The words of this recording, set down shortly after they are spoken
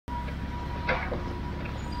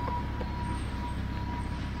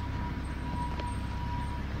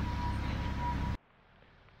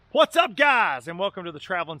What's up, guys, and welcome to the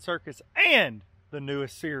Traveling Circus and the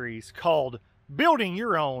newest series called Building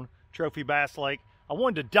Your Own Trophy Bass Lake. I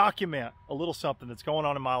wanted to document a little something that's going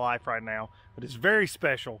on in my life right now that is very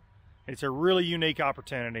special. It's a really unique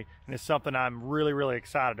opportunity, and it's something I'm really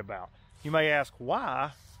excited about. You may ask,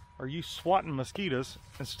 why are you swatting mosquitoes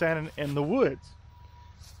and standing in the woods?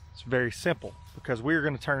 It's very simple, because we're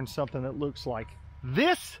going to turn something that looks like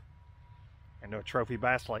this into a trophy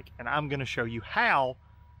bass lake, and I'm going to show you how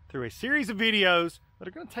through a series of videos that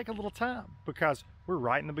are going to take a little time, because we're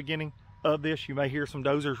right in the beginning of this. You may hear some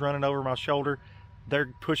dozers running over my shoulder. They're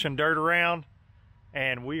pushing dirt around,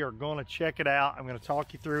 and we are going to check it out. I'm going to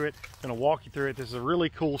talk you through it. I'm going to walk you through it. This is a really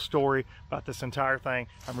cool story about this entire thing.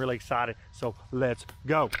 I'm really excited, so let's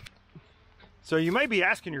go. So you may be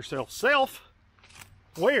asking yourself,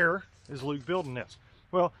 where is Luke building this?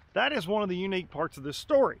 Well, that is one of the unique parts of this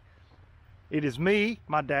story. It is me,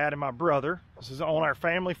 my dad, and my brother. This is on our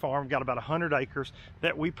family farm. We've got about 100 acres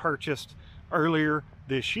that we purchased earlier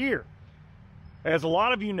this year. As a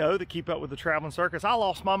lot of you know that keep up with the Traveling Circus, I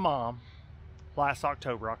lost my mom last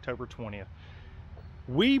October 20th.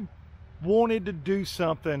 We wanted to do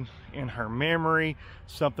something in her memory,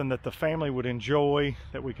 something that the family would enjoy,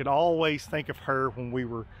 that we could always think of her when we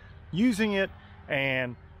were using it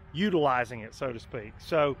and utilizing it, so to speak.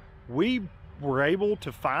 So we were able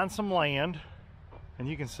to find some land, and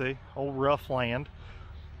you can see old rough land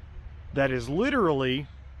that is literally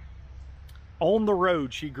on the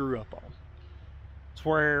road she grew up on. It's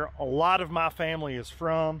where a lot of my family is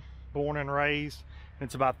from, born and raised, and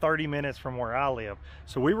it's about 30 minutes from where I live.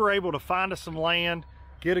 So we were able to find us some land,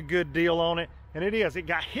 get a good deal on it, and it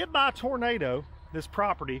got hit by a tornado, this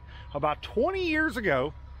property, about 20 years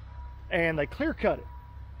ago, and they clear cut it,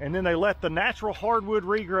 and then they let the natural hardwood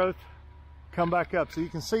regrowth come back up. So you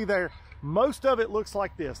can see there, most of it looks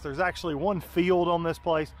like this. There's actually one field on this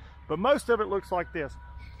place, but most of it looks like this.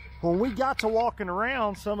 When we got to walking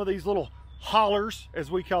around some of these little hollers,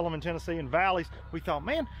 as we call them in Tennessee, and valleys, we thought,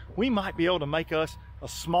 man, we might be able to make us a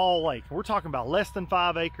small lake. We're talking about less than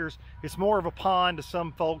 5 acres. It's more of a pond to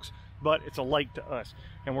some folks, but it's a lake to us.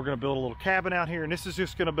 And we're going to build a little cabin out here, and this is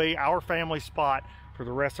just going to be our family spot for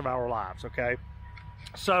the rest of our lives, okay?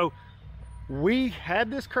 So we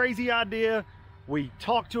had this crazy idea. We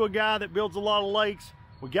talked to a guy that builds a lot of lakes.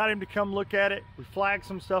 We got him to come look at it. We flagged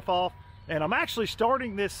some stuff off, and I'm actually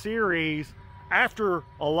starting this series after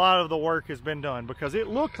a lot of the work has been done, because it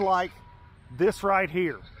looked like this right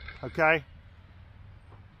here, okay?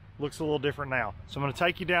 Looks a little different now. So I'm going to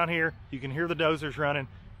take you down here. You can hear the dozers running.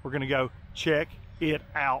 We're going to go check it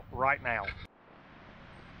out right now.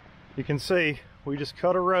 You can see we just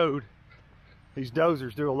cut a road. These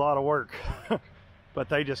dozers do a lot of work, but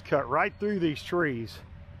they just cut right through these trees.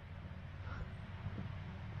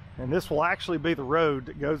 And this will actually be the road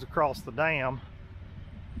that goes across the dam.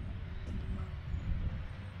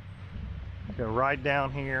 Go right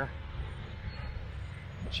down here.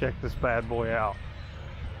 Check this bad boy out.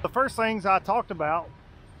 The first things I talked about,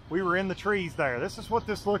 we were in the trees there. This is what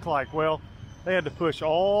this looked like. Well, they had to push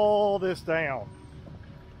all this down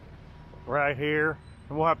right here.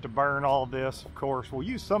 And we'll have to burn all this, of course. We'll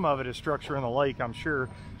use some of it as structure in the lake, I'm sure.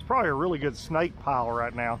 It's probably a really good snake pile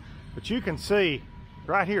right now. But you can see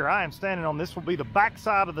right here, I am standing on, this will be the back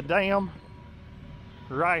side of the dam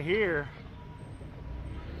right here.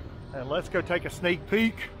 And let's go take a sneak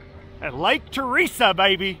peek at Lake Teresa,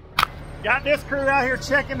 baby. Got this crew out here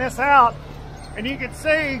checking this out. And you can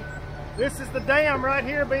see, this is the dam right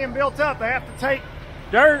here being built up. They have to take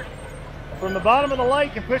dirt from the bottom of the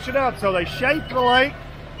lake and push it up. So they shape the lake,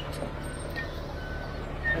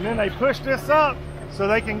 and then they push this up so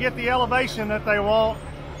they can get the elevation that they want.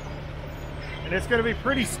 And it's going to be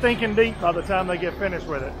pretty stinking deep by the time they get finished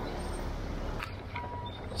with it.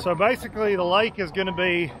 So basically the lake is going to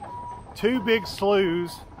be 2 big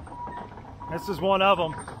sloughs. This is one of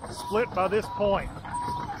them, split by this point.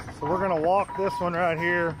 So we're going to walk this one right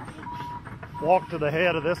here, walk to the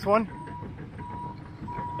head of this one.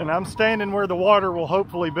 And I'm standing where the water will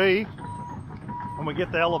hopefully be when we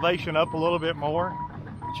get the elevation up a little bit more.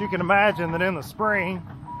 But you can imagine that in the spring,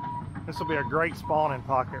 this will be a great spawning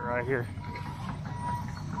pocket right here.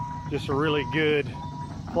 Just a really good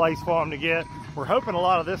place for them to get. We're hoping a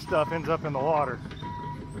lot of this stuff ends up in the water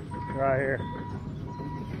right here.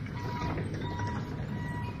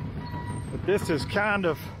 But this is kind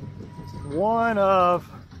of one of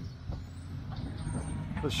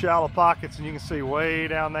the shallow pockets, and you can see way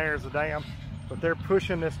down there is the dam, but they're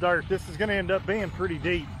pushing this dirt. This is going to end up being pretty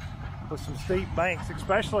deep with some steep banks,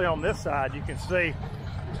 especially on this side. You can see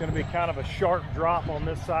it's going to be kind of a sharp drop on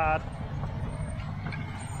this side.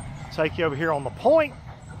 Take you over here on the point,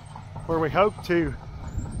 where we hope to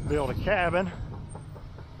build a cabin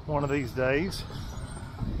one of these days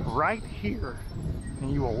right here.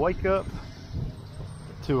 And you will wake up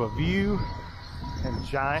to a view and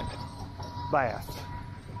giant bass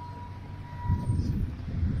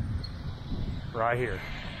right here.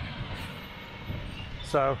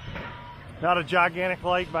 So, not a gigantic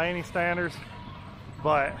lake by any standards,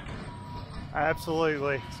 but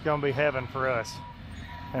absolutely it's gonna be heaven for us.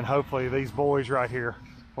 And hopefully these boys right here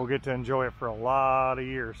will get to enjoy it for a lot of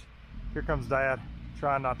years. Here comes Dad,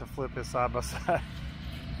 trying not to flip his side by side.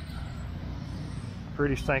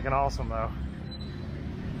 Pretty stinking awesome though.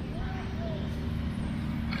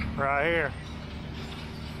 Right here.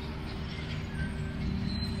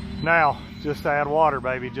 Now, just add water,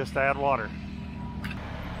 baby, just add water.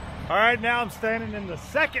 All right, now I'm standing in the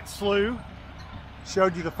second slough.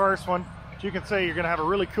 Showed you the first one. As you can see, you're gonna have a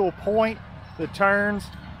really cool point that turns.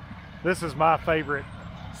 This is my favorite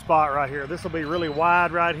spot right here. This will be really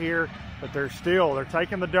wide right here, but they're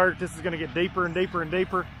taking the dirt. This is gonna get deeper and deeper and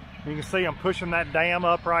deeper. You can see I'm pushing that dam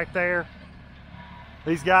up right there.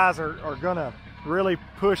 These guys are gonna really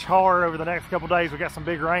push hard over the next couple days. We got some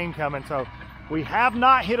big rain coming, so we have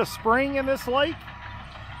not hit a spring in this lake,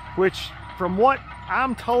 which from what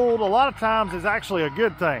I'm told a lot of times is actually a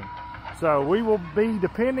good thing. So we will be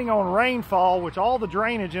depending on rainfall, which all the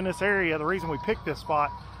drainage in this area, the reason we picked this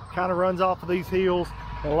spot, kind of runs off of these hills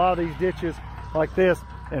and a lot of these ditches like this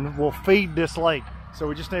and will feed this lake. So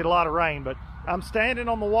we just need a lot of rain, but I'm standing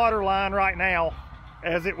on the water line right now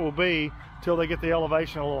as it will be till they get the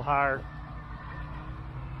elevation a little higher.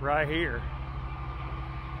 Right here.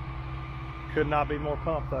 Could not be more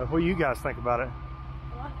pumped though. What do you guys think about it?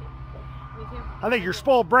 I like it. Me too. I think you're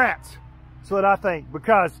spoiled brats. That's what I think,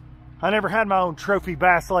 because I never had my own trophy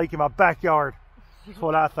bass lake in my backyard. That's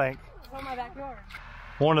what I think. It's on my backyard.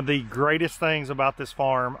 One of the greatest things about this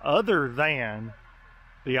farm, other than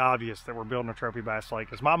the obvious that we're building a trophy bass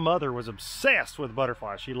lake, is my mother was obsessed with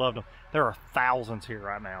butterflies. She loved them. There are thousands here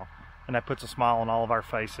right now, and that puts a smile on all of our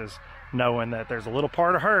faces, knowing that there's a little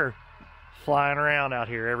part of her flying around out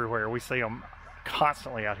here everywhere. We see them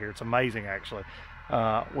constantly out here. It's amazing, actually.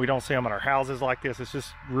 We don't see them in our houses like this. It's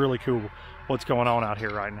just really cool what's going on out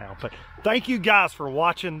here right now. But thank you guys for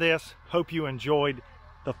watching this. Hope you enjoyed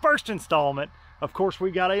the first installment. Of course, we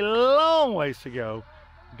got a long ways to go.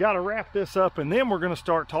 Got to wrap this up, and then we're going to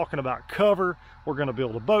start talking about cover. We're going to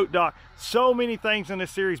build a boat dock. So many things in this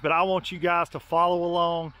series, but I want you guys to follow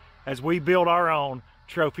along as we build our own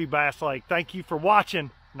trophy bass lake. Thank you for watching,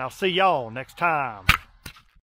 and I'll see y'all next time.